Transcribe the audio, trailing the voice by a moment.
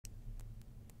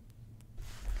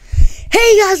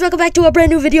Hey guys, welcome back to a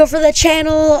brand new video for the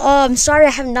channel. Sorry I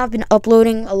have not been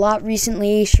uploading a lot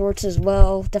recently, shorts as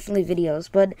well, definitely videos,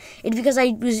 but it's because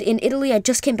I was in Italy. I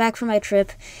just came back from my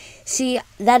trip. See,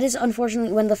 that is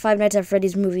unfortunately when the Five Nights at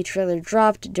Freddy's movie trailer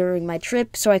dropped during my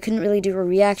trip, so I couldn't really do a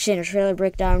reaction or trailer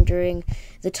breakdown during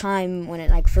the time when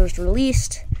it first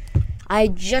released. I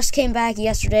just came back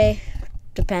yesterday,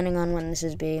 depending on when this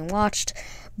is being watched.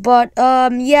 But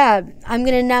yeah, I'm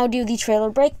gonna now do the trailer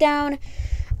breakdown.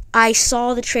 I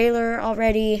saw the trailer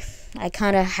already. I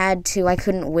kind of had to. I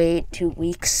couldn't wait 2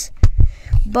 weeks.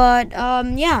 But,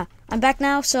 yeah, I'm back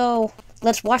now, so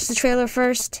let's watch the trailer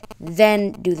first,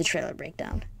 then do the trailer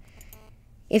breakdown.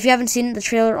 If you haven't seen the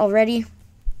trailer already,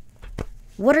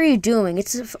 what are you doing?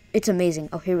 It's amazing.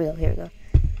 Oh, here we go.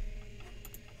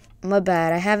 My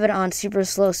bad. I have it on super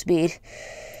slow speed.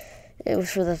 It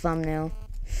was for the thumbnail.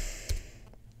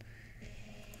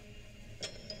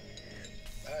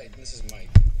 Hi, this is Mike.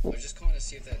 I was just calling to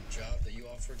see if that job that you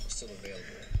offered was still available.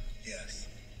 Yes.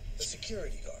 The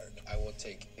security guard. I will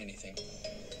take anything.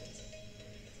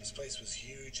 This place was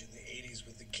huge in the 80s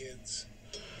with the kids.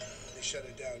 They shut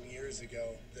it down years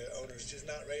ago. The owner's just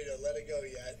not ready to let it go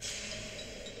yet.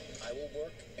 I will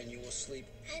work and you will sleep.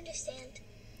 I understand.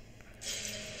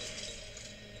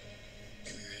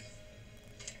 Give me your hand.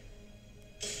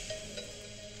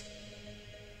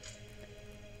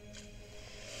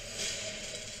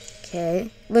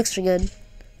 Okay, looks pretty good.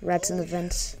 Rats in the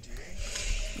vents.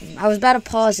 I was about to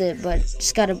pause it, but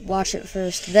just gotta watch it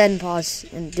first, then pause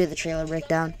and do the trailer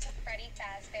breakdown. Nights At Freddy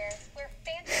Fazbear's, where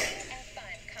fantasy and fun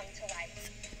come to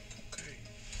life. Okay.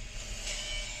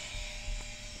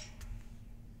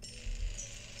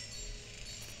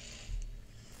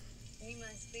 You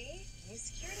must be new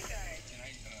security guard. Can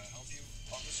I help you,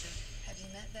 officer? Have you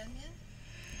met them yet?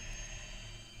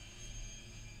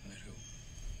 Met who?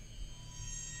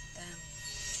 Them.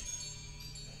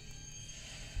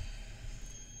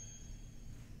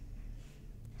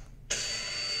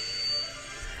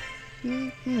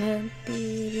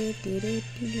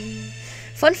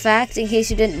 Fun fact, in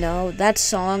case you didn't know, that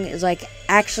song is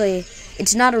actually,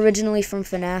 it's not originally from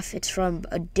FNAF. It's from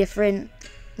a different,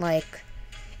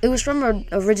 it was from an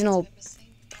original.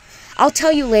 I'll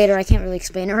tell you later. I can't really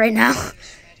explain it right now.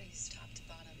 Freddy's top to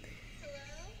bottom.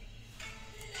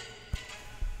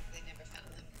 They never found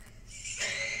them.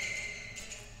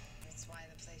 That's why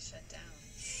the place shut down.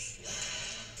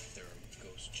 There are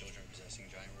ghost children possessing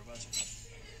giant robots.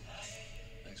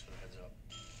 Thanks for the heads up.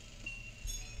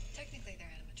 Technically, they're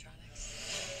animatronics.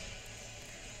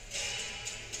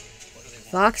 What do they want?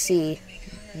 Foxy,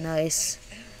 nice.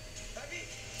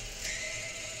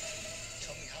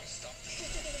 Tell me how to stop them.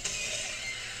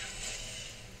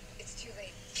 It's too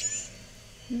late.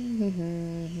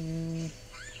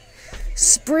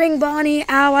 Spring Bonnie,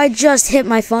 ow! I just hit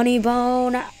my funny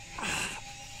bone.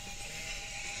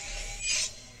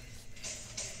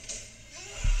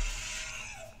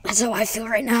 That's how I feel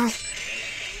right now.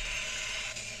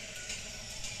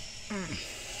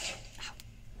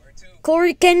 Where to?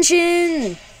 Corey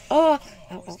Kenshin! Oh.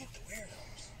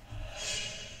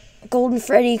 Golden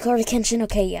Freddy, Corey Kenshin.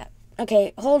 Okay, yeah.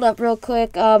 Okay, hold up real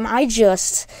quick. I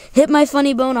just hit my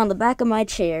funny bone on the back of my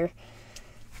chair.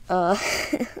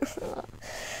 Okay.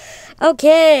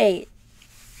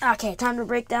 Okay, time to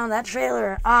break down that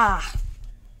trailer.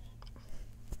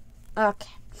 Okay.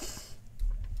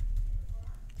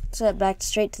 Let's head back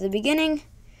straight to the beginning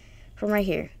from right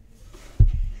here.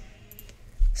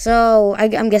 So,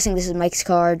 I'm guessing this is Mike's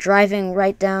car, driving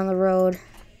right down the road.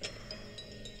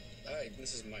 Hi,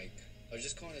 this is Mike. I was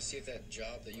just calling to see if that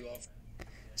job that you offered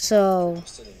So, was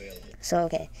still available.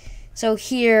 okay. So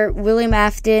here, William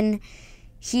Afton,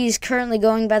 he's currently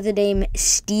going by the name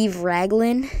Steve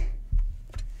Raglan.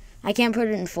 I can't put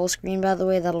it in full screen, by the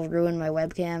way. That'll ruin my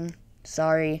webcam.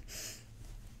 Sorry.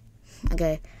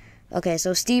 Okay,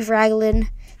 so Steve Raglan.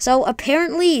 So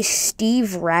apparently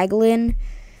Steve Raglan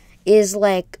is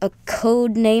a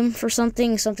code name for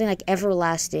something like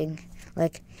everlasting.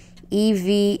 Like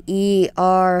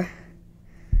EVERLAST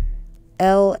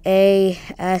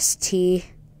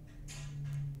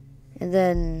and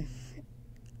then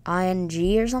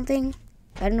ING or something.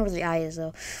 I don't know what the I is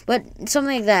though, but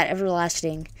something like that,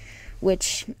 everlasting,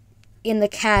 which in the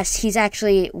cast he's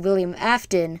actually William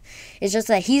Afton. It's just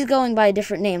that he's going by a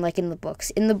different name, like in the books.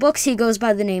 In the books he goes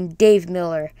by the name Dave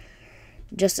Miller,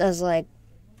 just as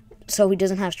so he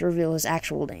doesn't have to reveal his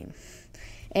actual name.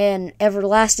 And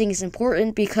everlasting is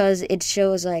important because it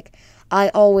shows I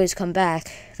always come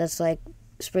back. That's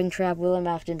Springtrap, William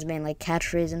Afton's main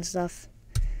catchphrase and stuff.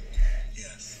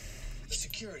 Yes. The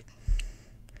security.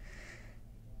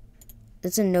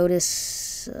 It's a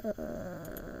notice.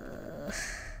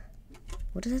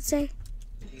 What does it say?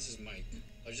 This is Mike.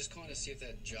 I was just calling to see if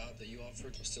that job that you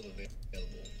offered was still available.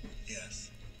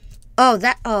 Yes.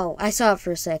 Oh, I saw it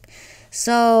for a sec.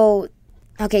 So,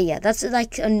 okay, yeah, that's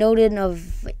like a notice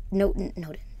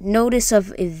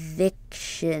of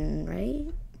eviction, right?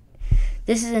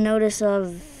 This is a notice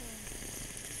of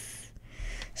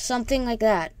something like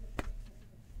that.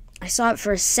 I saw it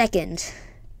for a second.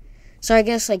 So I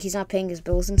guess like he's not paying his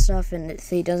bills and stuff, and if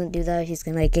he doesn't do that, he's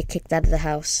gonna get kicked out of the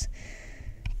house.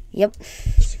 Yep.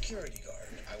 The security guard.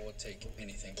 I will take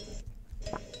anything.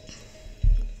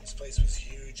 This place was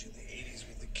huge in the 80s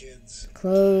with the kids.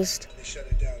 Closed. They shut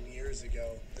it down years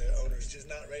ago. The owner's just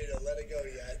not ready to let it go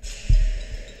yet.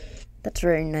 That's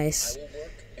very I nice. will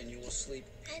work and you will sleep.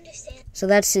 I understand. So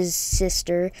that's his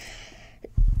sister.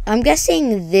 I'm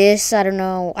guessing this. I don't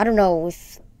know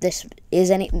if this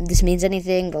means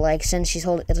anything, but like since she's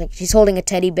holding a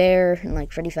teddy bear and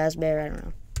like Freddy Fazbear, I don't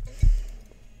know.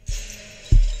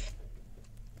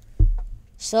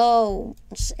 So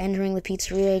it's entering the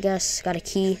pizzeria, I guess. Got a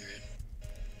key.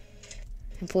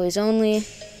 Employees only.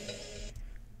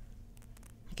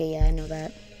 Okay, yeah, I know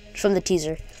that. It's from the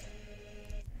teaser.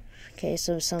 Okay,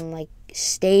 so some like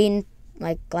stained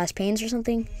like glass panes or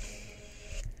something.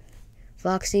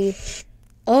 Foxy.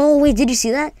 Oh wait, did you see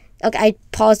that? Okay, I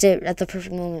paused it at the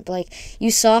perfect moment. But like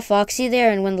you saw Foxy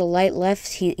there, and when the light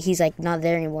left, he's like not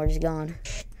there anymore. He's gone.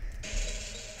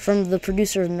 From the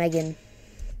producer of Megan.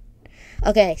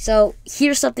 Okay, so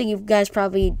here's something you guys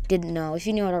probably didn't know. If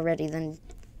you knew it already, then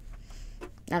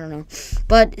I don't know.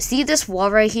 But see this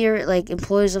wall right here, like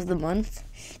employees of the month?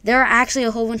 There are actually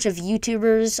a whole bunch of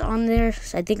YouTubers on there.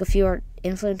 I think a few are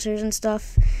influencers and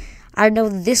stuff. I know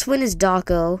this one is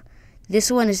Daco.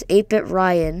 This one is 8-Bit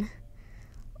Ryan.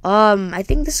 I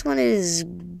think this one is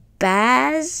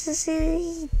Baz.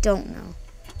 Don't know.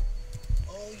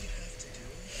 All you have to do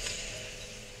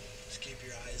is keep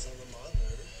your eyes on the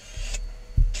monitor.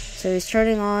 So he's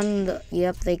turning on the,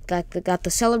 yep, they got the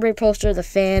Celebrate poster, the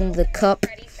fan, the cup.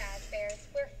 Freddy Fazbear's,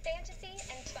 where fantasy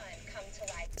and fun come to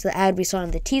life. It's the ad we saw in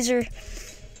the teaser.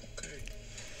 Okay.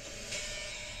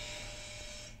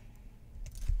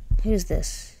 Who's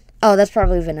this? Oh, that's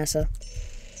probably Vanessa.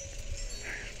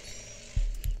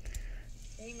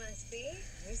 You must be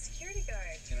new security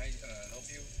guard. Can I help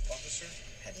you, officer?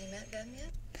 Have you met them yet?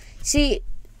 See,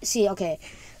 okay.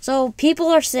 So people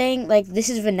are saying like this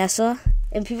is Vanessa,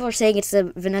 and people are saying it's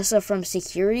the Vanessa from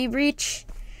Security Breach.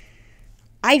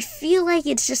 I feel like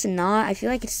it's just not. I feel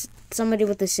like it's somebody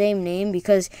with the same name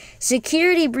because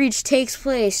Security Breach takes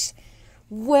place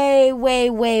way after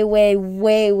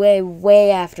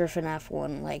FNAF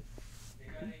 1.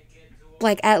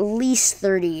 Like at least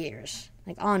 30 years.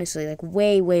 Like honestly, like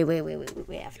way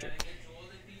after.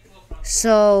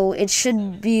 So it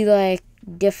should be like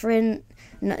different.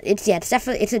 No, it's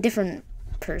definitely a different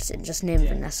person, just named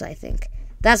Vanessa. I think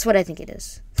that's what I think it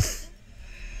is.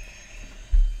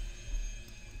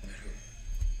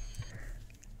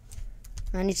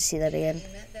 I need to see that again. Have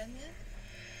you met them yet?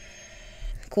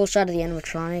 Cool shot of the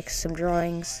animatronics, some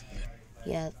drawings.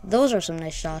 Yeah, those are some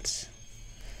nice shots.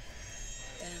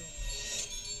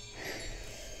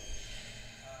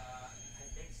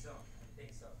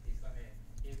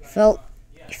 Them.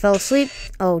 He fell asleep.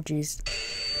 Oh, jeez.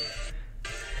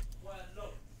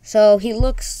 So he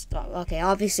looks okay.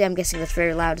 Obviously, I'm guessing that's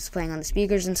very loud. It's playing on the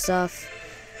speakers and stuff.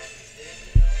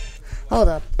 Hold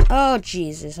up. Oh,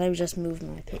 Jesus. I just moved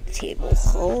my table.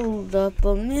 Hold up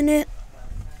a minute.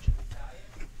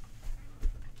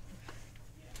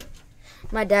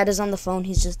 My dad is on the phone.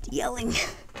 He's just yelling.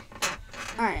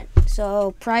 Alright.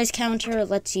 So, prize counter.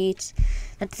 Let's eat.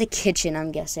 That's the kitchen,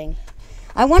 I'm guessing.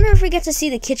 I wonder if we get to see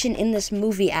the kitchen in this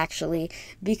movie, actually.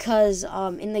 Because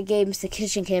in the games, the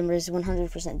kitchen camera is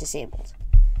 100% disabled.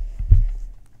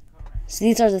 So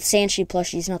these are the Sanshi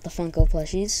plushies, not the Funko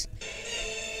plushies.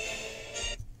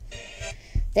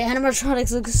 The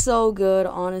animatronics look so good,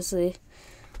 honestly.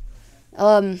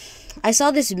 I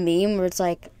saw this meme where it's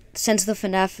like, since the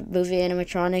FNAF movie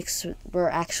animatronics were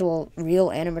actual real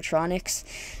animatronics,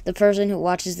 the person who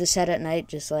watches the set at night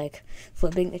just like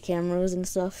flipping the cameras and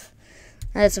stuff.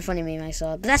 That's a funny meme I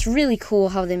saw. But that's really cool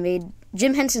how they made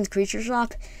Jim Henson's Creature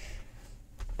Shop.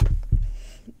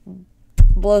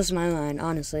 Blows my mind,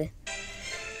 honestly.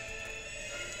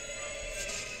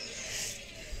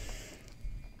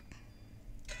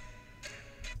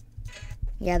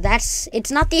 Yeah, it's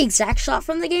not the exact shot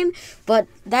from the game, but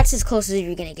that's as close as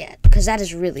you're gonna get, because that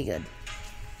is really good.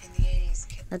 In the 80s,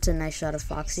 That's a nice shot of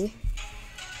Foxy.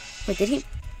 Wait,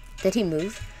 did he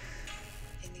move?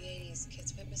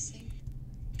 kids went missing.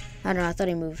 I don't know, I thought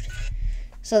he moved.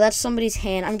 So that's somebody's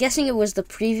hand. I'm guessing it was the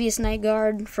previous night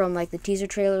guard from like the teaser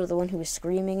trailer, the one who was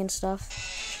screaming and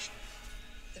stuff.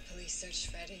 The police searched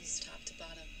Freddy's top to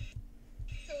bottom.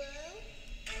 Hello?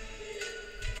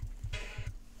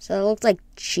 So it looked like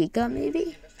Chica, maybe?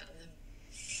 Never found them.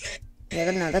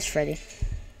 Yeah, no, that's Freddy.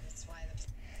 That's why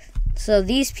So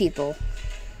these people.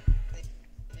 they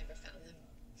never found them.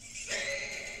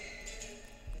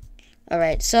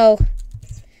 Alright, so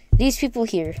these people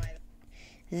here.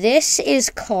 This is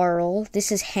Carl. This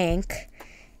is Hank.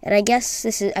 And I guess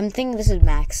I'm thinking this is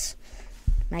Max.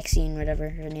 Maxine, whatever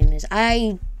her name is.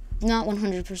 I'm not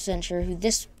 100% sure who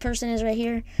this person is right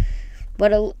here.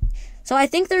 But, so I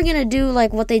think they're gonna do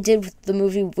like what they did with the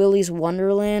movie Willy's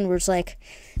Wonderland, where it's like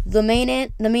the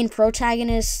main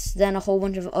protagonist, then a whole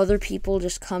bunch of other people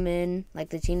just come in, like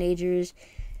the teenagers,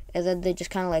 and then they just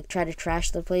kind of like try to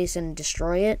trash the place and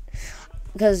destroy it.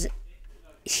 Because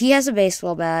he has a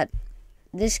baseball bat.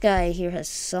 This guy here has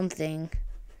something.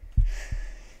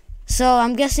 So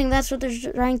I'm guessing that's what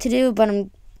they're trying to do, but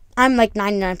I'm like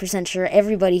 99% sure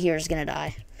everybody here is gonna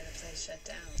die. The place shut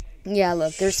down. Yeah,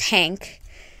 look, there's Hank,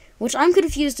 which I'm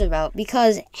confused about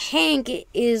because Hank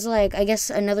is like, I guess,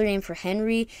 another name for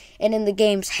Henry, and in the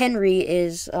games, Henry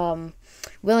is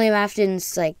William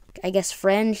Afton's, like, I guess,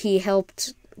 friend. He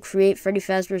helped create Freddy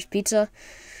Fazbear's Pizza.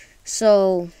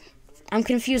 So I'm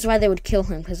confused why they would kill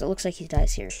him because it looks like he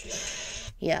dies here.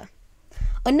 Yeah.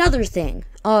 Another thing,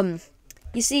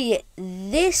 you see,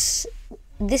 this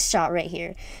shot right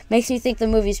here makes me think the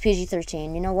movie's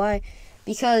PG-13. You know why?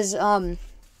 Because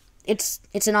it's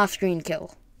an off-screen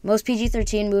kill. Most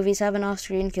PG-13 movies have an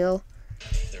off-screen kill.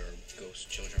 There are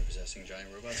ghost children possessing giant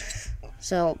robots.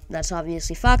 So that's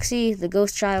obviously Foxy, the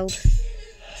ghost child.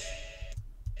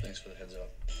 Thanks for the heads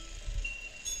up.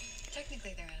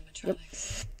 Technically, they're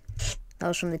animatronics. That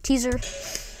was from the teaser.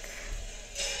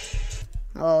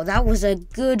 Oh, that was a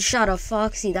good shot of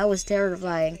Foxy. That was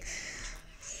terrifying.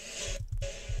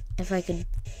 If I could...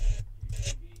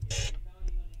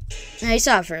 Now, you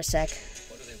saw it for a sec.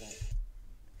 What do they want?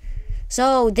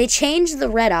 So, they changed the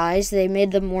red eyes. They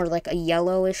made them more like a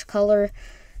yellowish color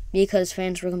because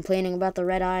fans were complaining about the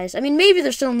red eyes. I mean, maybe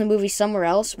they're still in the movie somewhere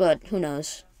else, but who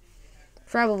knows?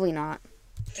 Probably not.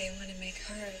 They want to make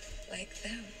her like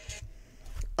them.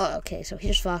 Oh, okay, so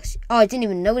here's Foxy. Oh, I didn't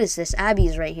even notice this. Abby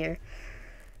is right here.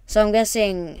 So I'm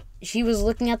guessing she was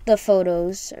looking at the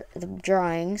photos, the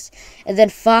drawings, and then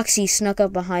Foxy snuck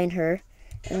up behind her.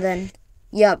 And then,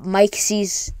 yeah, Mike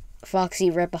sees Foxy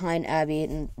right behind Abby,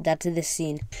 and that's this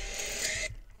scene.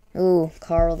 Ooh,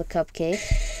 Carl the cupcake.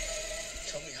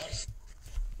 Tell me how to.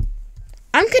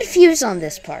 I'm confused on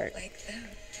this part. Like them.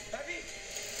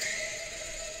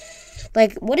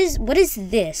 Like, what is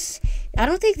this? I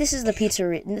don't think this is the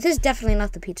pizzeria. This is definitely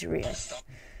not the pizzeria.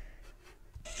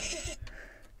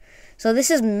 So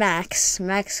this is Maxine,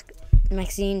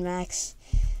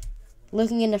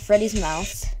 looking into Freddy's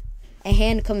mouth. A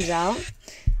hand comes out.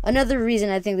 Another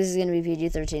reason I think this is going to be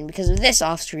PG-13, because of this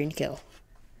off-screen kill.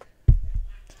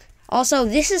 Also,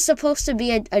 this is supposed to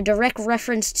be a direct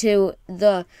reference to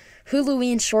the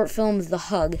Halloween short film, The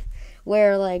Hug,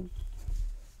 where, like,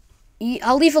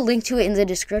 I'll leave a link to it in the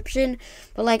description,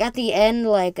 but, like, at the end,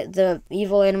 like, the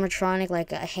evil animatronic,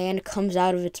 like, a hand comes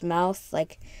out of its mouth,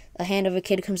 like, a hand of a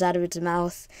kid comes out of its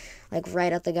mouth, like,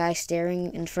 right at the guy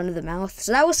staring in front of the mouth.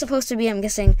 So that was supposed to be, I'm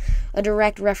guessing, a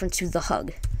direct reference to The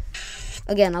Hug.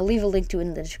 Again, I'll leave a link to it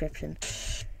in the description.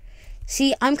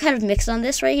 See, I'm kind of mixed on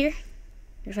this right here,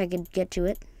 if I could get to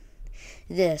it.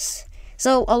 This.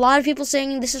 So, a lot of people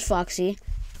saying this is Foxy,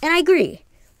 and I agree.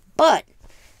 But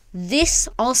this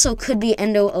also could be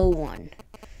Endo 01.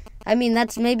 I mean,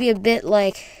 that's maybe a bit,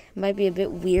 like, might be a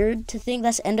bit weird to think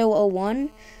that's Endo 01,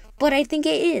 but I think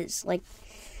it is. Like,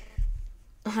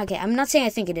 okay, I'm not saying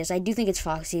I think it is. I do think it's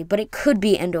Foxy, but it could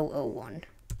be Endo 01.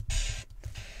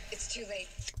 It's too late.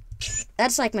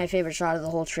 That's, like, my favorite shot of the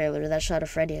whole trailer. That shot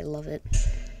of Freddy, I love it.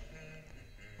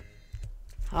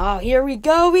 Oh, here we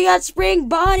go. We got Spring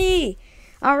Bonnie.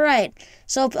 All right.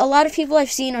 So a lot of people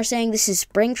I've seen are saying this is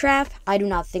Springtrap. I do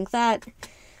not think that,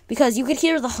 because you could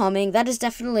hear the humming. That is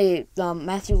definitely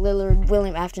Matthew Lillard,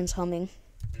 William Afton's humming.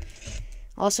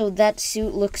 Also, that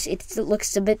suit looks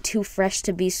a bit too fresh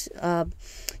to be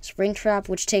Springtrap,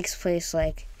 which takes place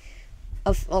like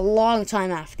a long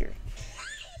time after.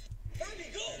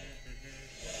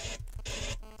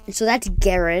 And so that's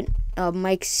Garrett,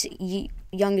 Mike's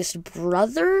youngest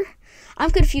brother.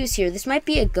 I'm confused here. This might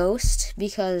be a ghost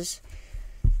because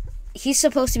he's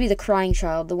supposed to be the crying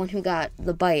child, the one who got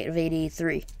the bite of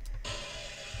 83.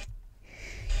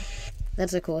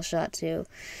 That's a cool shot too.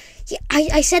 Yeah,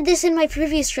 I said this in my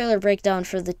previous trailer breakdown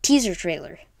for the teaser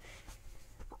trailer.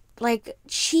 like,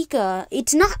 Chica,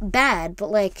 it's not bad,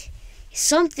 but, like,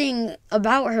 something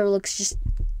about her looks just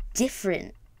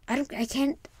different. I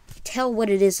can't tell what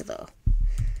it is, though.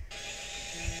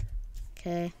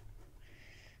 Okay.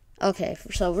 Okay,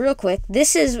 so real quick,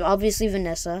 this is obviously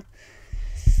Vanessa.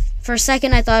 For a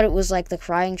second, I thought it was, like, the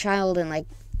crying child and, like,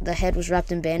 the head was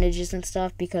wrapped in bandages and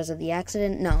stuff because of the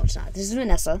accident. No, it's not. This is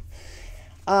Vanessa.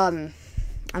 I'm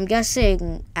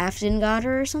guessing Afton got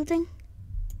her or something.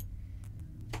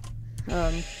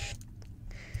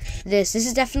 This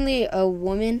is definitely a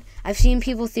woman. I've seen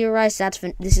people theorize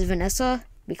this is Vanessa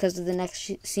because of the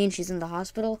next scene she's in the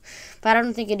hospital, but I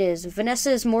don't think it is.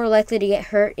 Vanessa is more likely to get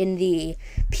hurt in the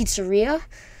pizzeria,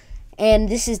 and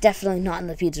this is definitely not in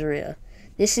the pizzeria.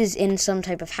 This is in some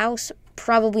type of house,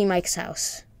 probably Mike's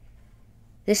house.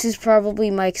 This is probably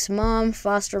Mike's mom,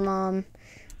 foster mom.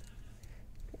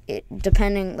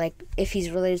 Depending, like, if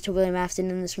he's related to William Afton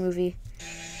in this movie.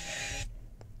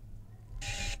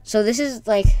 So this is,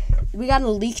 like, we got a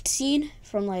leaked scene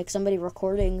from, like, somebody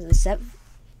recording the set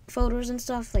photos and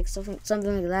stuff, like, something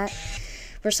like that,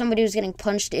 where somebody was getting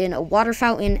punched in a water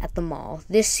fountain at the mall.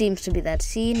 This seems to be that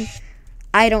scene.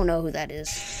 I don't know who that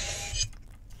is.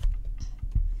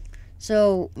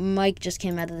 So Mike just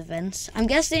came out of the vents. I'm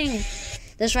guessing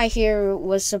this right here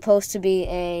was supposed to be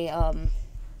a,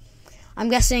 I'm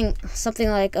guessing something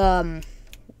like,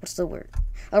 what's the word?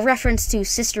 A reference to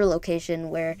Sister Location,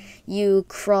 where you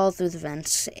crawl through the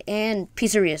vents, and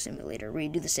Pizzeria Simulator, where you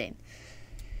do the same.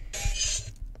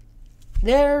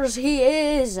 He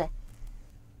is!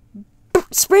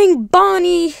 Spring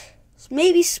Bonnie!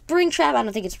 Maybe Springtrap. I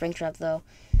don't think it's Springtrap, though.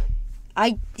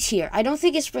 I don't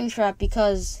think it's Springtrap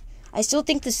because I still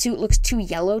think the suit looks too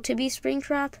yellow to be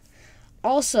Springtrap.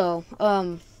 Also,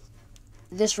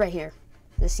 this right here.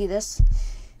 See this?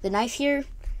 The knife here?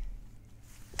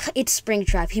 It's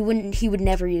Springtrap. He would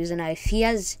never use a knife.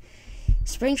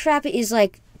 Springtrap is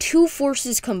like two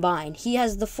forces combined. He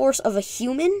has the force of a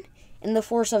human and the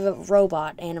force of a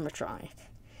robot animatronic.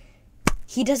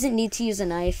 He doesn't need to use a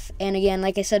knife. And again,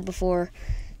 like I said before,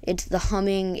 the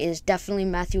humming is definitely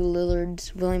Matthew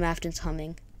Lillard's William Afton's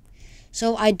humming.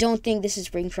 So I don't think this is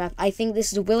Springtrap. I think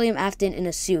this is William Afton in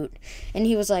a suit. And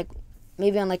he was like,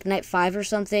 maybe on like night 5 or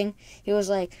something, he was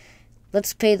like,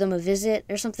 let's pay them a visit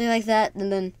or something like that.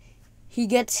 And then he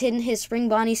gets in his Spring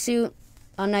Bonnie suit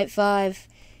on night 5,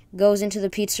 goes into the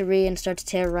pizzeria and starts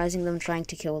terrorizing them, trying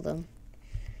to kill them.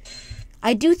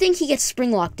 I do think he gets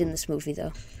spring locked in this movie,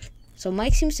 though. So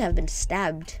Mike seems to have been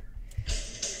stabbed.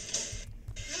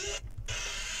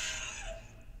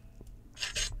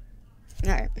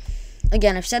 Alright.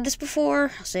 Again, I've said this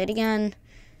before. I'll say it again.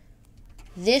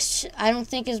 This, I don't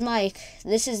think, is Mike.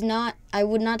 This is not, I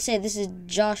would not say this is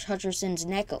Josh Hutcherson's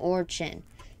neck or chin.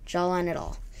 Jawline at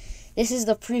all. This is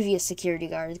the previous security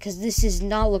guard, because this does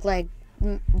not look like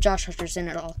Josh Hutcherson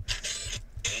at all.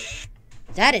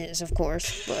 That is, of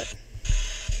course, but...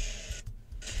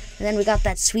 And then we got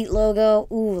that sweet logo.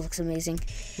 Ooh, looks amazing.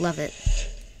 Love it.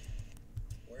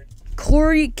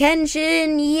 Corey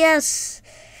Kenshin, yes!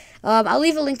 I'll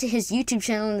leave a link to his YouTube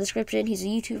channel in the description. He's a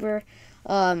YouTuber.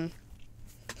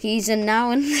 He's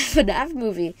now in the FNAF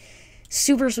movie.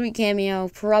 Super sweet cameo.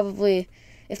 Probably,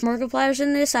 if Markiplier's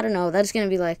in this, I don't know. That's going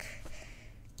to be like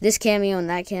this cameo and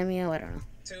that cameo. I don't know.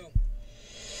 2.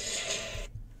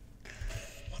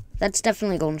 That's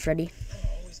definitely Golden Freddy.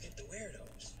 I always get the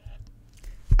weirdos.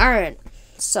 Alright,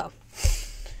 so.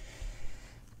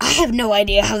 I have no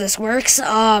idea how this works.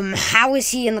 How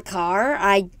is he in the car?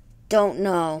 I don't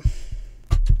know.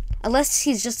 Unless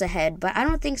he's just a head, but I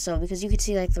don't think so, because you could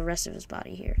see, like, the rest of his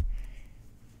body here.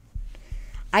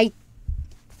 I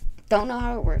don't know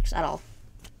how it works at all.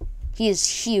 He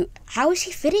is huge. How is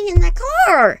he fitting in that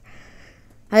car?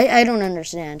 I don't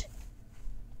understand.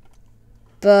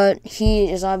 But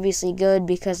he is obviously good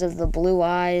because of the blue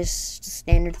eyes,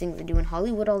 standard thing they do in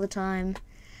Hollywood all the time.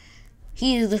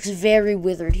 He looks very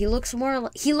withered. He looks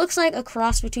like a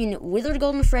cross between withered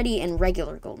Golden Freddy and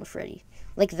regular Golden Freddy.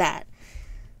 Like that.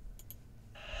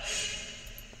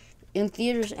 In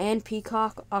theaters and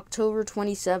Peacock, October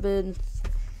 27th.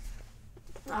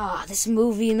 Ah, this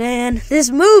movie, man. This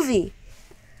movie!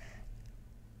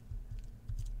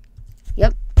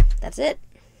 Yep, that's it.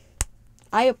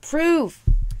 I approve.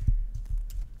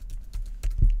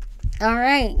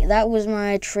 Alright, that was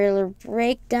my trailer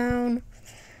breakdown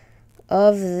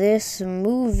of this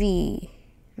movie.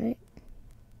 Right?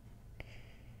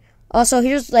 Also,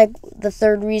 here's like the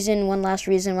third reason, one last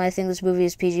reason why I think this movie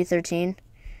is PG-13.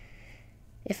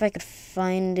 If I could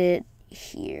find it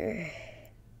here.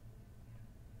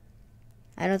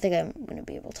 I don't think I'm going to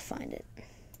be able to find it.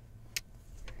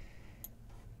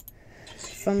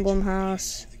 From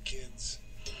Blumhouse. The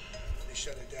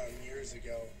down years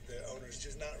ago. The owner's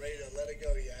just not ready to let it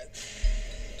go yet.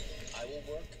 I will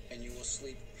work and you will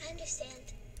sleep. I understand.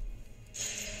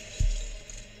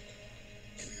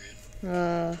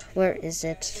 Where is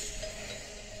it?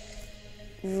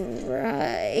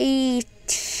 Right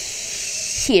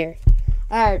here.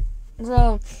 Alright,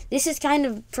 so this is kind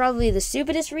of probably the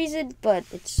stupidest reason, but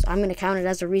I'm gonna count it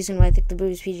as a reason why I think the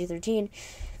movie's PG-13.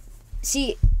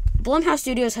 See, Blumhouse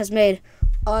Studios has made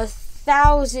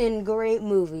 1,000 great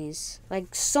movies.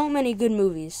 Like, so many good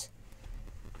movies.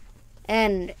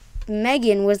 And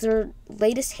Megan was their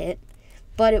latest hit,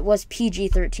 but it was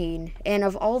PG-13. And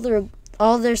of all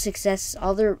their success,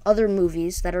 all their other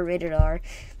movies that are rated R,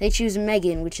 they choose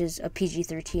Megan, which is a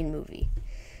PG-13 movie.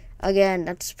 Again,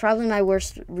 that's probably my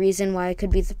worst reason why it could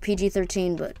be the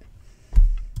PG-13, but...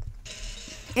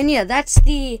 And yeah, that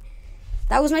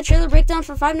was my trailer breakdown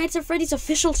for Five Nights at Freddy's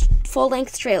official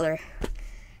full-length trailer.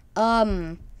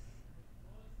 I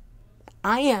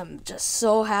am just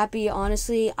so happy,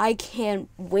 honestly. I can't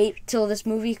wait till this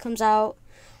movie comes out.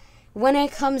 When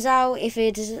it comes out, if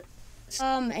it is...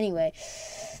 anyway.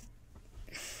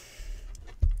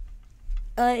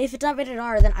 If it's not rated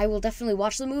R, then I will definitely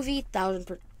watch the movie,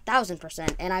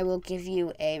 1000%, and I will give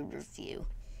you a review.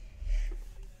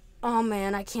 Oh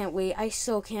man, I can't wait. I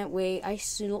so can't wait. I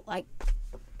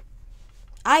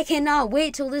cannot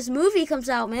wait till this movie comes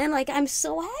out, man. Like, I'm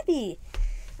so happy.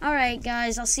 Alright,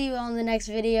 guys, I'll see you on the next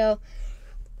video.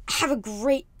 Have a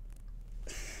great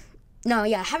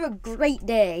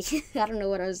day. I don't know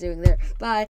what I was doing there. Bye.